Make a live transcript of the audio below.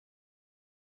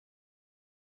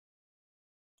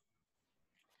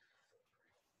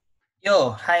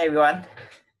Yo, hi everyone.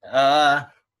 Uh,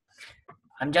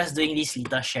 I'm just doing this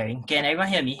little sharing. Can everyone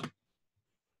hear me?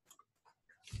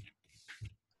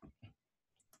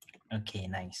 Okay,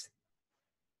 nice.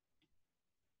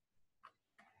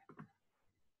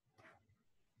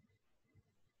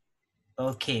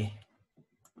 Okay.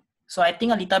 So I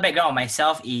think a little background on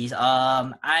myself is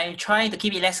I'm trying to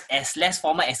keep it less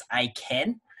formal as I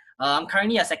can. I'm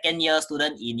currently a second year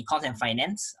student in econs and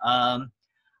finance.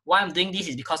 Why I'm doing this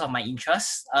is because of my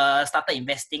interest. Started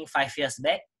investing 5 years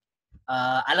back.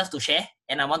 I love to share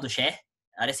and I want to share.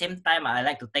 At the same time, I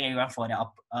like to thank everyone for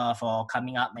for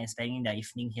coming up and spending the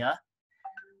evening here.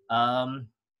 Um,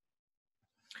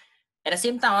 at the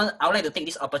same time, I would like to take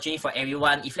this opportunity for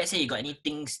everyone. If let's say you got any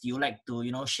things you like to,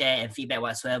 share and feedback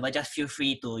whatsoever, just feel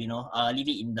free to, leave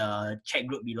it in the chat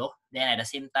group below. Then at the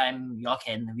same time, we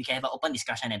can have an open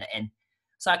discussion at the end.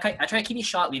 So I try to keep it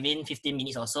short within 15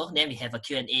 minutes or so. Then we have a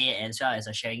Q&A as well as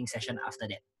a sharing session after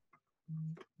that.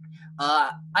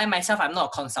 I myself, I'm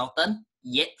not a consultant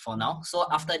yet for now. So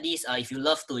after this, if you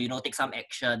love to, take some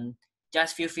action,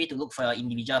 just feel free to look for your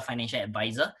individual financial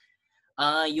advisor.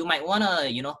 You might wanna,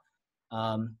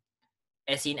 um,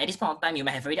 as in at this point of time, you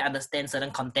might have already understand certain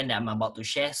content that I'm about to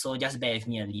share, so just bear with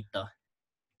me a little.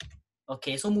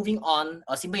 Okay, so moving on,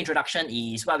 a simple introduction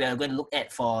is what we are going to look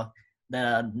at for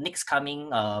the next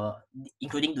coming,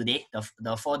 including today,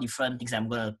 the four different things I'm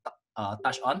going to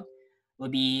touch on will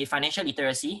be financial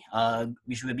literacy,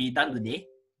 which will be done today,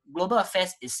 global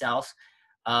affairs itself,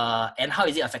 and how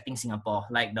is it affecting Singapore,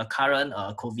 like the current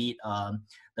COVID,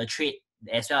 the trade,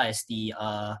 as well as the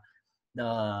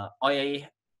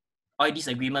oil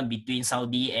disagreement between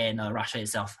Saudi and Russia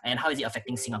itself, and how is it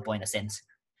affecting Singapore in a sense.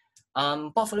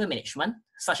 Portfolio management,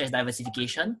 such as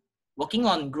diversification, working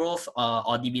on growth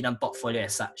or dividend portfolio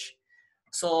as such.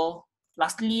 So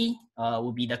lastly,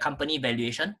 will be the company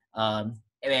valuation. And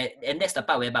that's the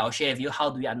part whereby I'll share with you how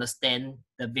do we understand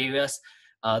the various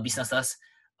businesses,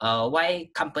 why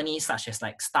companies such as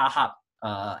like StarHub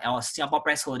or Singapore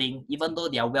Press Holding, even though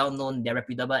they are well known, they're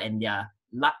reputable and they are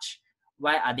large,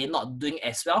 why are they not doing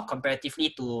as well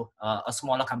comparatively to a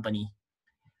smaller company?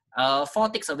 Four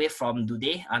takes away from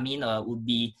today, would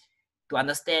be to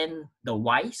understand the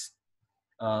whys,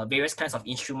 various kinds of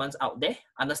instruments out there,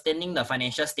 understanding the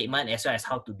financial statement as well as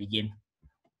how to begin.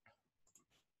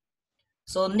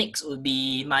 So next would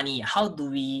be money. How do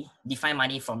we define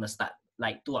money from the start?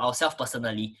 Like to ourselves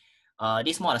personally.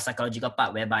 This is more the psychological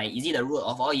part whereby is it the root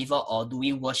of all evil or do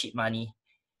we worship money?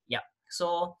 Yeah.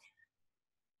 So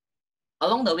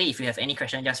along the way, if you have any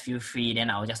question, just feel free.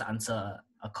 Then I'll just answer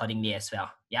accordingly as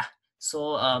well. Yeah.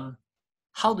 So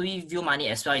how do we view money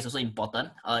as well is also important.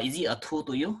 Is it a tool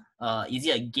to you? Is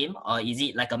it a game or is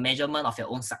it like a measurement of your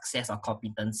own success or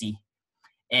competency?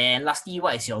 And lastly,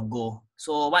 what is your goal?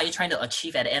 So what are you trying to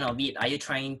achieve at the end of it? Are you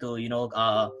trying to,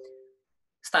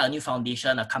 start a new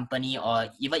foundation, a company, or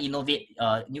even innovate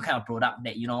a new kind of product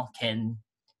that, can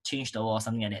change the world,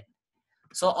 something like that?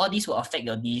 So all these will affect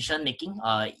your decision making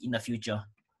in the future.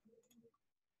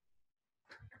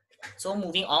 So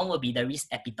moving on will be the risk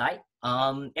appetite.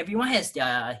 Everyone has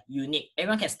their unique,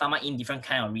 everyone can stomach in different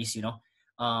kind of risk,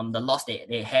 the loss that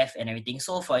they have and everything.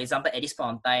 So for example, at this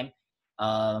point in time,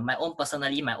 my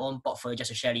own portfolio, just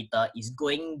to share later, is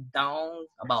going down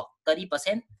about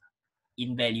 30%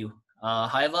 in value.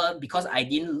 However, because I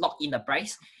didn't lock in the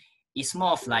price, it's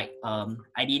more of like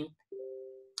I didn't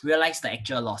realize the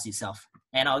actual loss itself.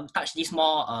 And I'll touch this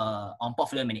more on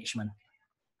portfolio management.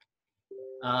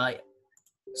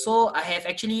 So I have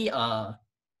actually I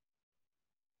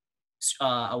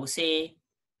would say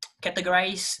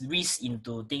categorize risk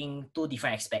into two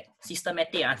different aspects,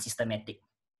 systematic and unsystematic.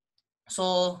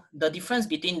 So the difference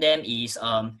between them is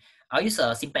I'll use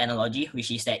a simple analogy,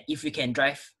 which is that if you can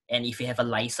drive and if you have a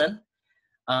license,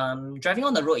 driving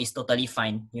on the road is totally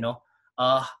fine,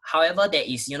 however, there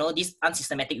is, this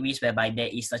unsystematic risk whereby there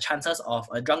is the chances of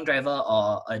a drunk driver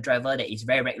or a driver that is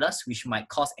very reckless, which might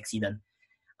cause accident.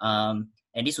 And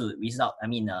this would result,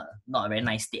 not a very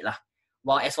nice state lah.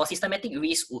 While as for systematic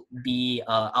risk would be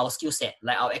our skill set,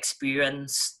 like our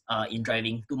experience in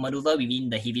driving to maneuver within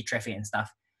the heavy traffic and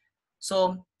stuff.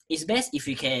 So it's best if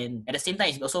you can, at the same time,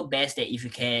 it's also best that if you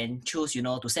can choose,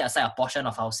 to set aside a portion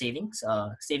of our savings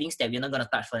that we're not going to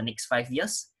touch for the next 5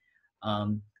 years,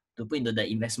 to put into the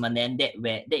investment. Then that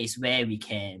is where we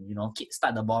can,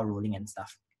 start the ball rolling and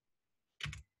stuff.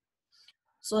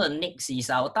 So the next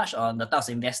is I'll touch on the types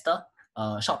of investor,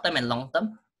 short term and long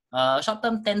term. Short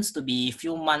term tends to be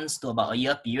few months to about a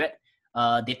year period.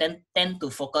 They tend to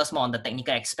focus more on the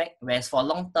technical aspect, whereas for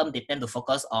long term, they tend to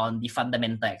focus on the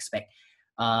fundamental aspect.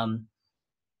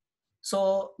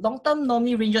 So long term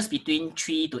normally ranges between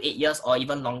 3 to 8 years or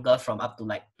even longer from up to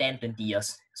like 10, 20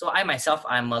 years. So I myself,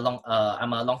 I'm a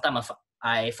long time,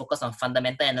 I focus on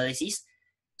fundamental analysis.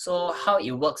 So how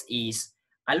it works is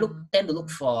I tend to look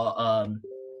for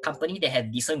company that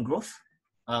have decent growth,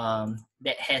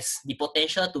 that has the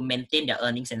potential to maintain their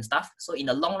earnings and stuff. So in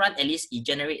the long run, at least it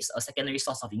generates a secondary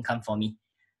source of income for me.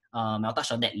 I'll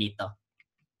touch on that later.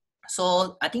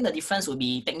 So I think the difference would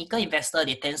be technical investor,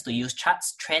 they tend to use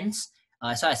charts, trends,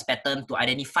 as well as pattern to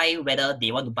identify whether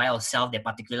they want to buy or sell their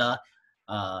particular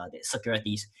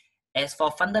securities. As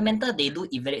for fundamental, they do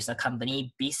evaluate the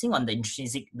company basing on the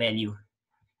intrinsic value.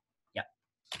 Yeah.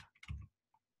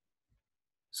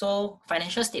 So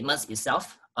financial statements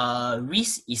itself,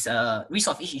 risk is a risk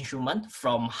of each instrument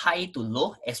from high to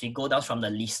low as we go down from the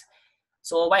list.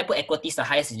 So why I put equities the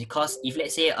highest is because if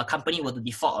let's say a company were to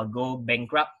default or go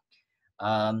bankrupt,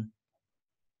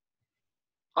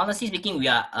 honestly speaking, we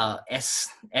are as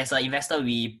an investor,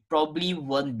 we probably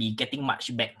won't be getting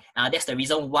much back. That's the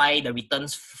reason why the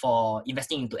returns for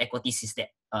investing into equities is that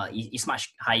is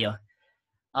much higher.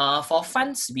 For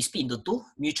funds, we split into two: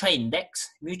 mutual index.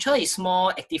 Mutual is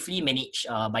more actively managed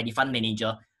by the fund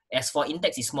manager. As for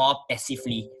index, is more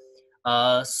passively.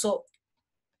 So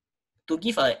to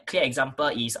give a clear example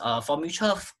is for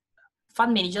mutual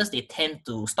fund managers, they tend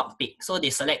to stock pick. So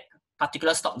they select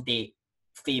particular stock they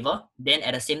favor. Then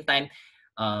at the same time,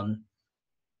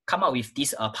 come up with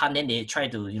this pun. Then they try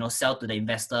to sell to the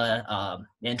investor.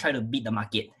 Then try to beat the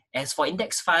market. As for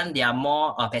index fund, they are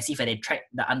more passive and they track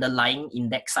the underlying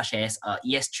index such as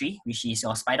ES3, which is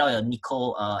your SPDR or your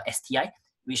Nikko STI,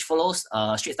 which follows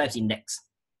Straits Times Index.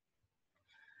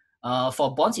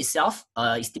 For bonds itself,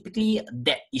 it's typically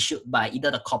debt issued by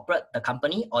either the corporate, the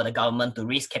company, or the government to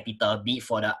raise capital, be it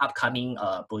for the upcoming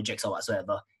projects or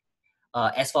whatsoever.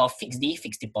 As for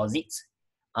fixed deposits,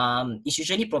 it's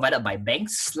usually provided by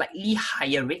banks, slightly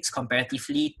higher rates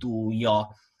comparatively to your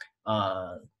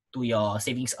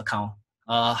savings account.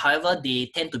 However,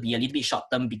 they tend to be a little bit short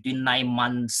term, between 9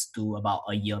 months to about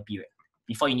a year period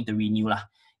before you need to renew lah.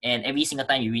 And every single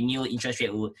time you renew, interest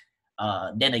rate would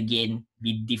then again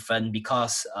be different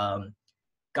because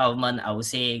government, I would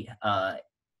say,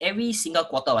 every single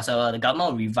quarter or so, the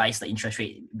government will revise the interest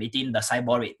rate between the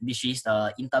SIBOR rate, which is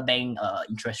the interbank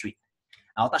interest rate.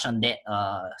 I'll touch on that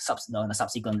on the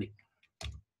subsequent week.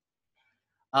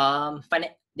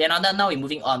 Then now we're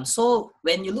moving on. So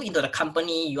when you look into the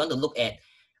company, you want to look at,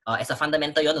 as a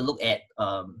fundamental, you want to look at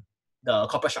the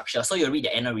corporate structure. So you read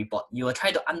the annual report. You will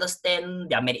try to understand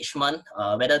their management,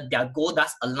 whether their goal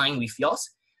does align with yours.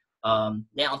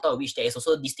 Then on top of which there is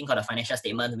also this thing called the financial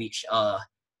statement, which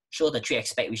show the three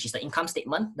aspects, which is the income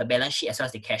statement, the balance sheet, as well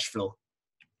as the cash flow.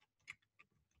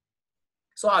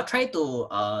 So I'll try to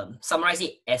summarize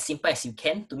it as simple as you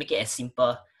can to make it as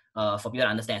simple for people to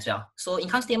understand as well. So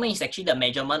income statement is actually the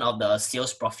measurement of the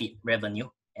sales, profit, revenue,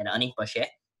 and earning per share.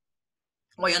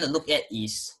 What you want to look at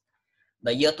is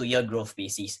the year-to-year growth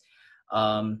basis.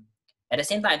 At the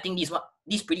same time, I think this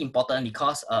is pretty important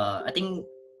because I think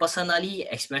personally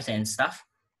experience and stuff,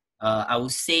 I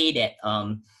would say that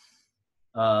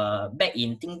back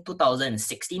in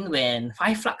 2016 when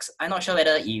HiFlux, I'm not sure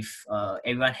whether if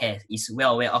everyone is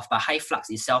well aware of, but HiFlux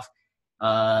itself,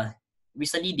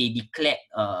 recently they declared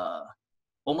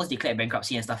almost declared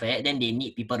bankruptcy and stuff like that. Then they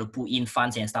need people to put in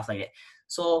funds and stuff like that.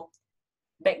 So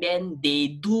back then they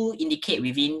do indicate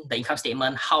within the income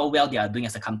statement how well they are doing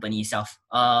as a company itself.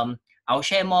 I'll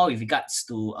share more with regards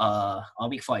to on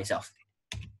week 4 itself.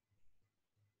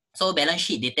 So balance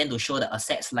sheet, they tend to show the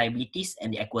assets, liabilities,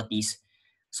 and the equities.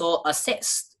 So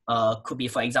assets could be,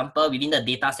 for example, within the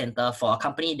data center for a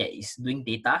company that is doing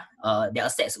data, their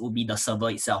assets will be the server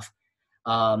itself.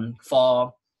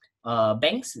 For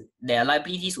banks, their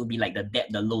liabilities will be like the debt,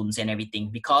 the loans, and everything,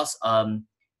 because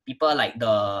people like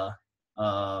the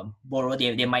borrower,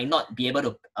 they might not be able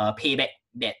to pay back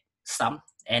that sum,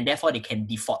 and therefore they can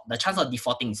default. The chance of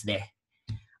defaulting is there.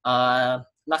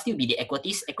 Lastly will be the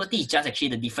equities. Equity is just actually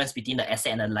the difference between the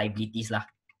asset and the liabilities lah.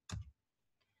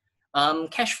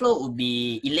 Cash flow would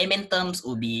be, in layman terms,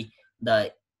 would be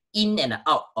the in and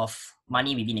out of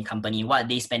money within the company. What are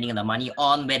they spending the money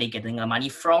on? Where they getting the money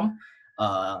from?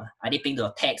 Are they paying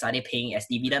the tax? Are they paying as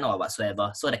dividend or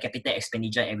whatsoever? So the capital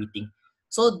expenditure, everything.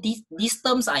 So these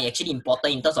terms are actually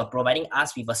important in terms of providing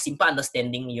us with a simple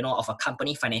understanding, of a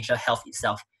company financial health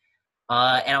itself.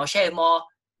 And I'll share more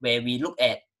where we look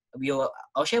at.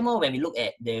 I'll share more when we look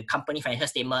at the company financial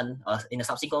statement in the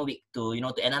subsequent week to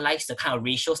analyze the kind of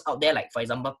ratios out there, like for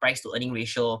example, price to earning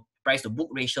ratio, price to book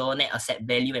ratio, net asset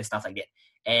value, and stuff like that.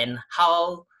 And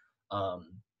how are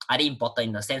they important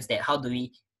in the sense that how do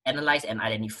we analyze and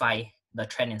identify the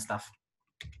trend and stuff.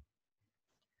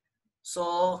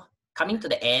 So coming to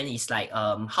the end is like,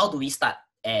 how do we start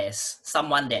as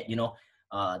someone that, you know,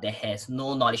 that has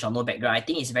no knowledge or no background? I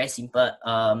think it's very simple.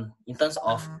 In terms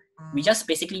of, we just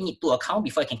basically need 2 accounts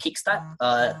before you can kickstart.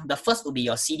 The first will be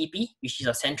your CDP, which is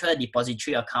a central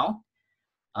depository account,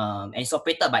 and it's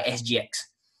operated by SGX.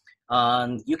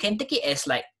 You can take it as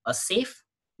like a safe,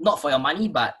 not for your money,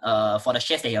 but for the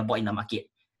shares that you have bought in the market.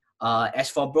 As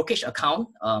for brokerage account,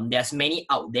 there's many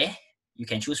out there you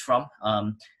can choose from.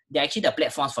 They're actually the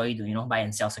platforms for you to, you know, buy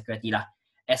and sell security lah.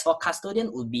 As for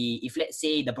custodian would be if let's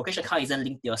say the brokerage account isn't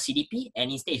linked to your CDP and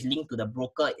instead is linked to the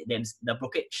the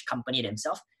brokerage company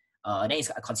themselves, then it's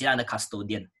considered under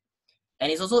custodian. And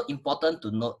it's also important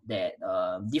to note that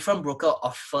different broker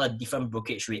offer different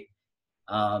brokerage rate.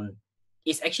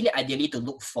 It's actually ideally to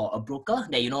look for a broker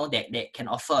that, you know, that can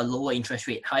offer a lower interest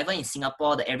rate. However, in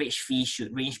Singapore, the average fee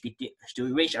should range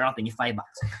around $25,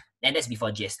 and that's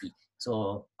before GST.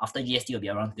 So after GST, will be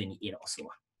around 28 or so.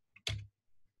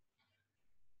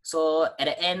 So at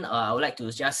the end, I would like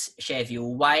to just share with you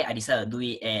why I decided to do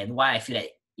it and why I feel that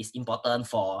it's important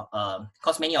for,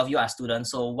 because many of you are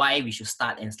students, so why we should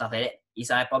start and stuff like that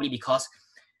is probably because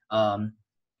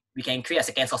we can create a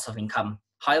second source of income.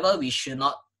 However, we should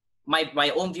not,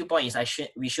 my own viewpoint is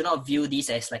we should not view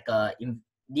this as like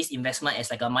this investment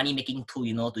as like a money making tool,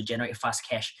 you know, to generate fast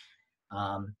cash.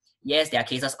 Yes, there are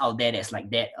cases out there that's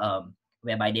like that,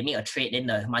 whereby they make a trade, then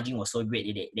the margin was so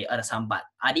great, they earn some, but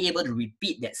are they able to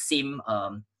repeat that same,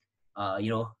 you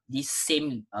know, this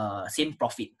same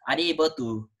profit? Are they able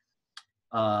to,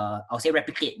 I'll say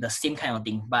replicate the same kind of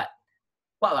thing? But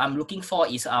what I'm looking for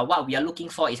is, what we are looking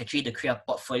for is actually to create a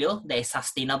portfolio that is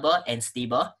sustainable and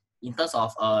stable in terms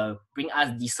of bring us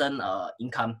decent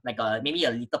income, like maybe a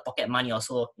little pocket money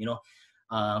also, you know,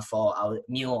 for our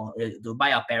meal, to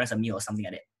buy our parents a meal or something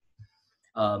like that.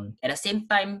 At the same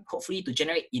time, hopefully to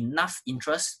generate enough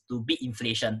interest to beat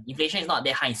inflation. Inflation is not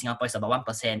that high in Singapore, it's about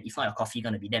 1%. If not, your coffee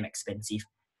going to be damn expensive.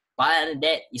 But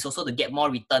that is also to get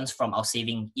more returns from our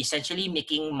saving, essentially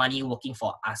making money working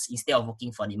for us instead of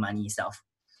working for the money itself.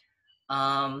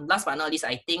 Last but not least,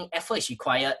 I think effort is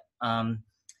required.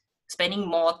 Spending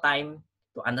more time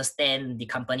to understand the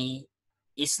company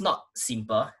is not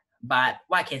simple, but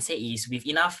what I can say is with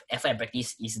enough effort and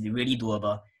practice is really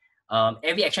doable.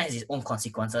 Every action has its own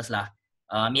consequences lah.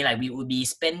 I mean, like we would be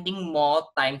spending more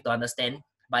time to understand,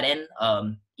 but then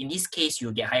in this case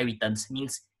you'll get higher returns.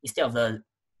 Means instead of the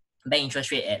bank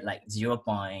interest rate at like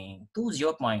 0.2,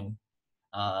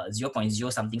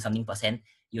 0.0 something percent,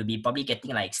 you'll be probably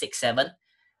getting like 6, 7.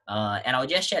 And I'll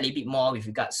just share a little bit more with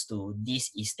regards to this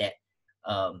is that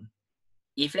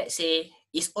if let's say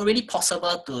it's already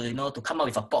possible to, you know, to come up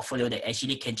with a portfolio that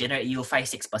actually can generate you 5,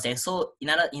 6%. So in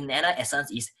another essence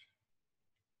is,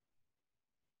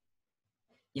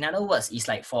 in other words, it's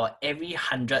like for every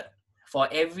 $100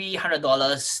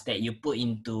 that you put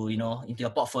into, you know, into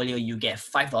your portfolio, you get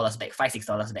 $5 back, $5,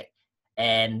 $6 back.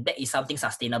 And that is something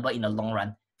sustainable in the long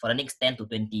run for the next 10 to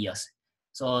 20 years.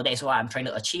 So that is what I'm trying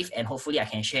to achieve, and hopefully I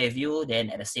can share with you. Then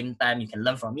at the same time, you can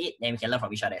learn from it, then we can learn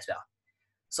from each other as well.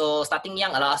 So starting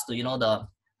young allows us to, you know,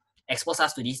 expose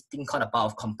us to this thing called the power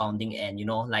of compounding, and, you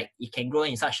know, like it can grow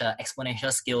in such an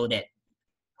exponential scale that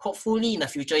hopefully in the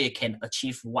future you can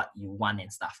achieve what you want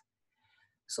and stuff.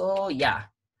 So yeah,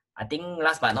 I think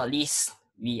last but not least,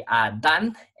 we are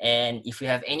done. And if you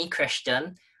have any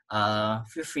question,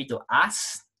 feel free to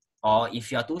ask. Or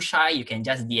if you're too shy, you can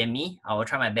just DM me. I will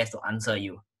try my best to answer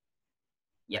you.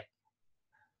 Yep.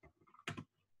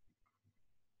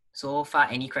 So far,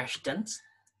 any questions?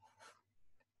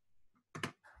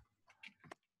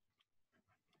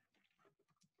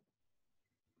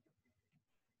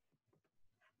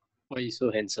 Why are you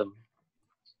so handsome?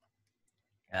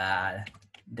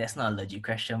 That's not a legit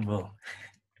question, bro.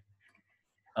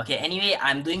 Okay, anyway,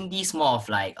 I'm doing this more of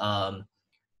like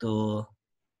to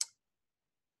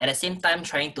at the same time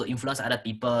trying to influence other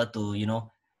people to, you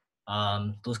know,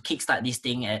 to kickstart this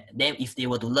thing. And then if they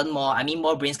were to learn more, I mean,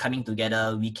 more brains coming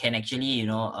together, we can actually, you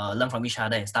know, learn from each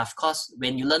other and stuff. Cause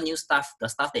when you learn new stuff, the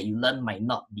stuff that you learn might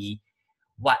not be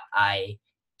what I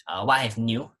have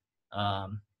new.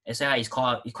 As well, it's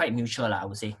quite mutual, I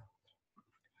would say.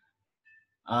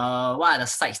 What are the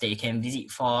sites that you can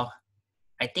visit for?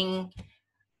 I think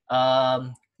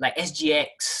like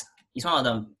SGX is one of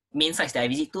the main sites that I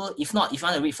visit to. If not, if you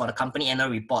want to read for the company annual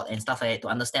report and stuff like that to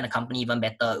understand the company even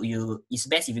better, it's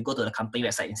best if you go to the company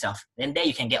website itself. Then there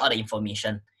you can get all the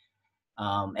information.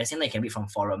 At the same time, you can read from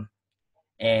forum.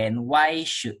 And why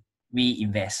should we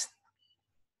invest?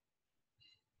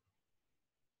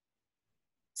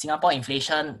 Singapore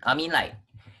inflation, I mean, like,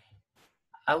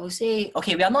 I would say,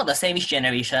 okay, we are not the sandwich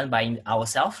generation by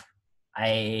ourselves,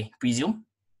 I presume.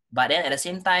 But then at the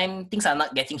same time, things are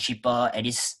not getting cheaper at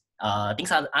this,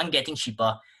 things aren't getting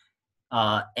cheaper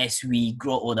as we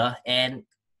grow older. And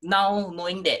now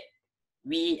knowing that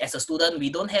we as a student,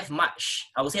 we don't have much,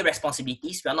 I would say,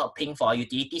 responsibilities. We are not paying for our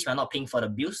utilities. We are not paying for the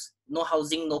bills. No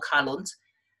housing, no car loans.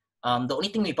 The only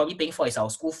thing we're probably paying for is our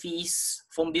school fees,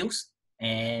 phone bills,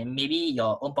 and maybe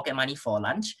your own pocket money for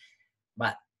lunch.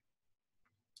 But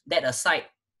that aside,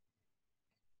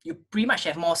 you pretty much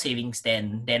have more savings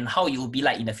than how you will be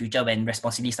like in the future when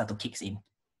responsibilities start to kick in.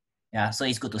 Yeah, so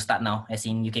it's good to start now, as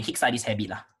in you can kickstart this habit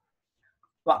lah.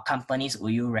 What companies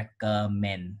would you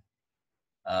recommend?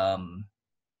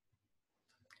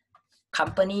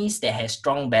 Companies that have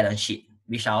strong balance sheet,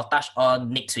 which I'll touch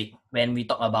on next week when we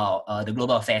talk about the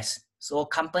global affairs. So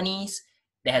companies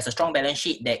that has a strong balance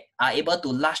sheet that are able to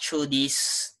last through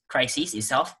this crisis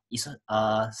itself is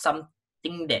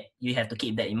something that you have to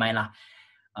keep that in mind lah.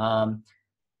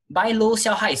 Buy low,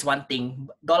 sell high is one thing.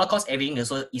 Dollar cost averaging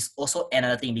is also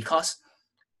another thing, because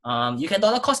you can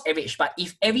dollar cost average, but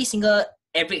if every single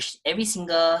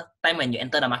time when you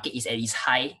enter the market is at its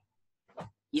high,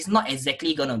 it's not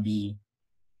exactly gonna be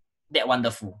that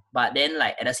wonderful. But then,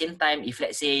 like, at the same time, if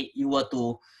let's say you were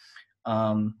to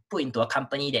put into a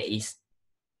company that is,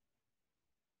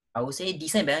 I would say,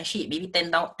 decent balance sheet, maybe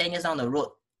 10 years down the road,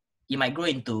 it might grow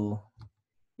into,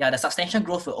 the substantial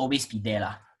growth will always be there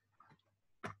lah.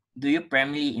 Do you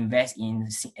primarily invest in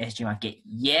SG market?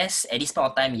 Yes, at this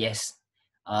point of time, yes.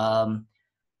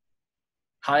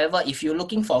 However, if you're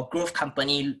looking for a growth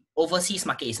company, overseas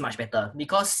market is much better,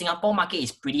 because Singapore market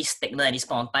is pretty stagnant at this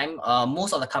point of time.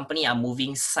 Most of the company are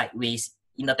moving sideways.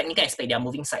 In the technical aspect, they are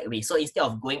moving sideways. So instead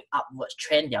of going upwards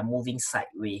trend, they are moving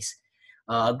sideways.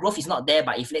 Growth is not there,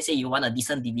 but if let's say you want a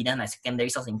decent dividend like secondary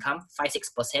source income,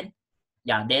 5-6%,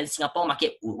 then Singapore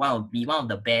market would be one of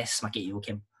the best market you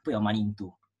can put your money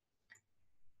into.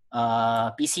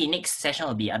 PC, next session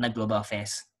will be under global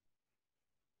affairs.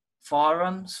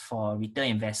 Forums for retail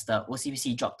investor,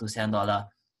 OCBC dropped to $7.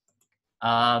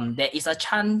 There is a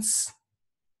chance.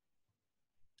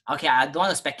 Okay, I don't want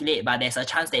to speculate, but there's a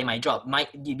chance that it might drop.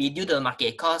 Might be due to the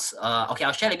market, because okay,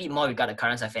 I'll share a bit more regarding the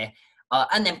current affair.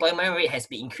 Unemployment rate has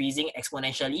been increasing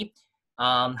exponentially.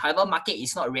 However, market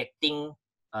is not reacting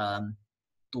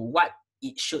to what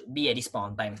it should be at this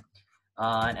point in time.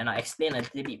 And I'll explain a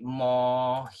little bit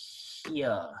more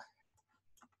here.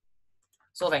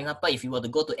 So for example, if you were to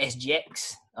go to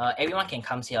SGX, everyone can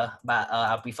come here, but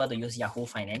I prefer to use Yahoo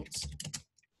Finance.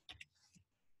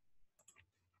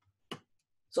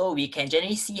 So we can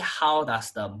generally see how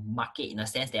does the market, in a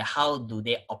sense that how do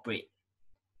they operate.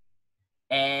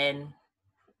 And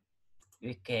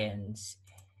we can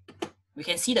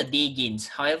see the day gains.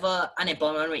 However,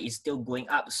 unemployment rate is still going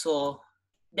up. So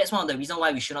that's one of the reasons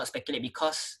why we should not speculate,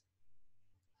 because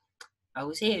I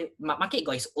would say market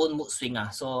got its own mood swing.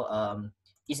 So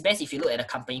it's best if you look at a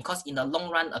company, because in the long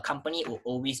run, a company will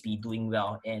always be doing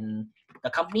well. And the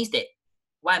companies that,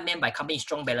 what I meant by company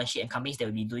strong balance sheet and companies that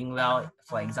will be doing well,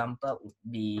 for example, would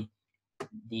be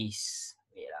this.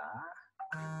 Wait.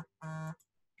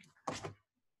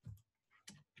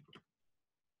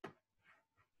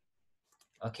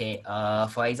 Okay,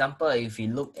 for example, if you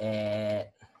look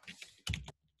at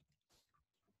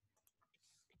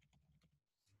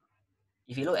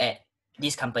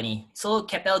this company, so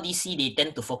Keppel DC, they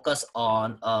tend to focus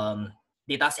on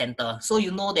data center. So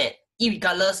you know that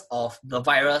irregardless of the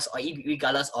virus or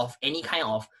irregardless of any kind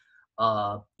of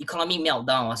economic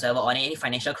meltdown or whatever, or any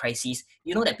financial crisis,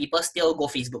 you know that people still go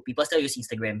Facebook, people still use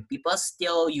Instagram, people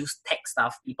still use tech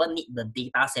stuff, people need the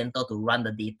data center to run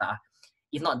the data.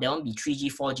 If not, there won't be 3G,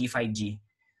 4G, 5G.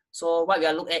 So what we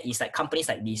are looking at is like companies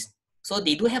like this. So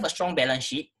they do have a strong balance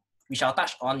sheet, which I'll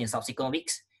touch on in subsequent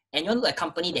weeks. And you want to look at a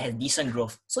company that has decent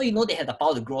growth. So you know they have the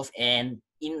power to growth, and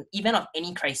in event of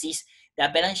any crisis,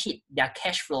 their balance sheet, their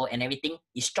cash flow and everything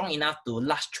is strong enough to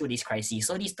last through this crisis.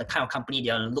 So this is the kind of company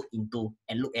they want to look into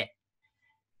and look at.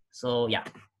 So yeah.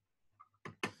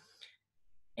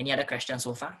 Any other questions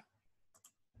so far?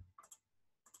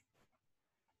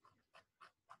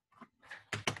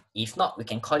 If not, we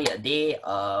can call it a day.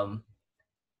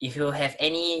 If you have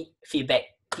any feedback,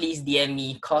 please DM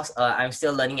me, because I'm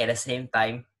still learning at the same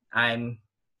time. I'm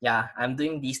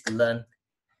doing this to learn.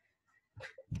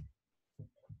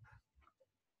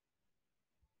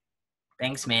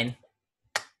 Thanks, man.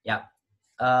 Yeah.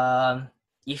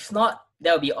 If not,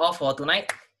 that will be all for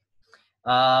tonight.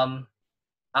 I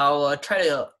will try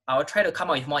to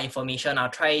come up with more information. I'll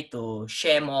try to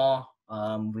share more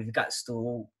with regards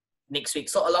to next week.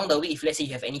 So along the week, if let's say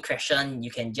you have any question,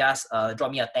 you can just drop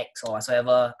me a text or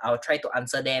whatsoever. I'll try to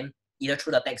answer them either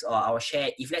through the text or I'll share.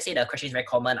 If let's say the question is very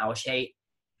common, I'll share it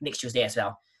next Tuesday as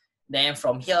well. Then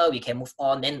from here, we can move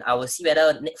on. Then I will see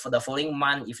whether for the following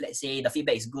month, if let's say the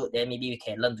feedback is good, then maybe we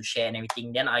can learn to share and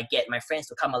everything. Then I get my friends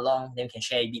to come along, then we can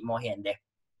share a bit more here and there.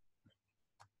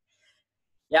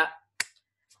 Yeah.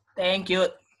 Thank you.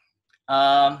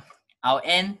 I'll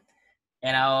end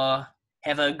and I'll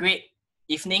have a great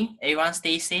evening. Everyone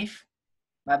stay safe.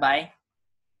 Bye-bye.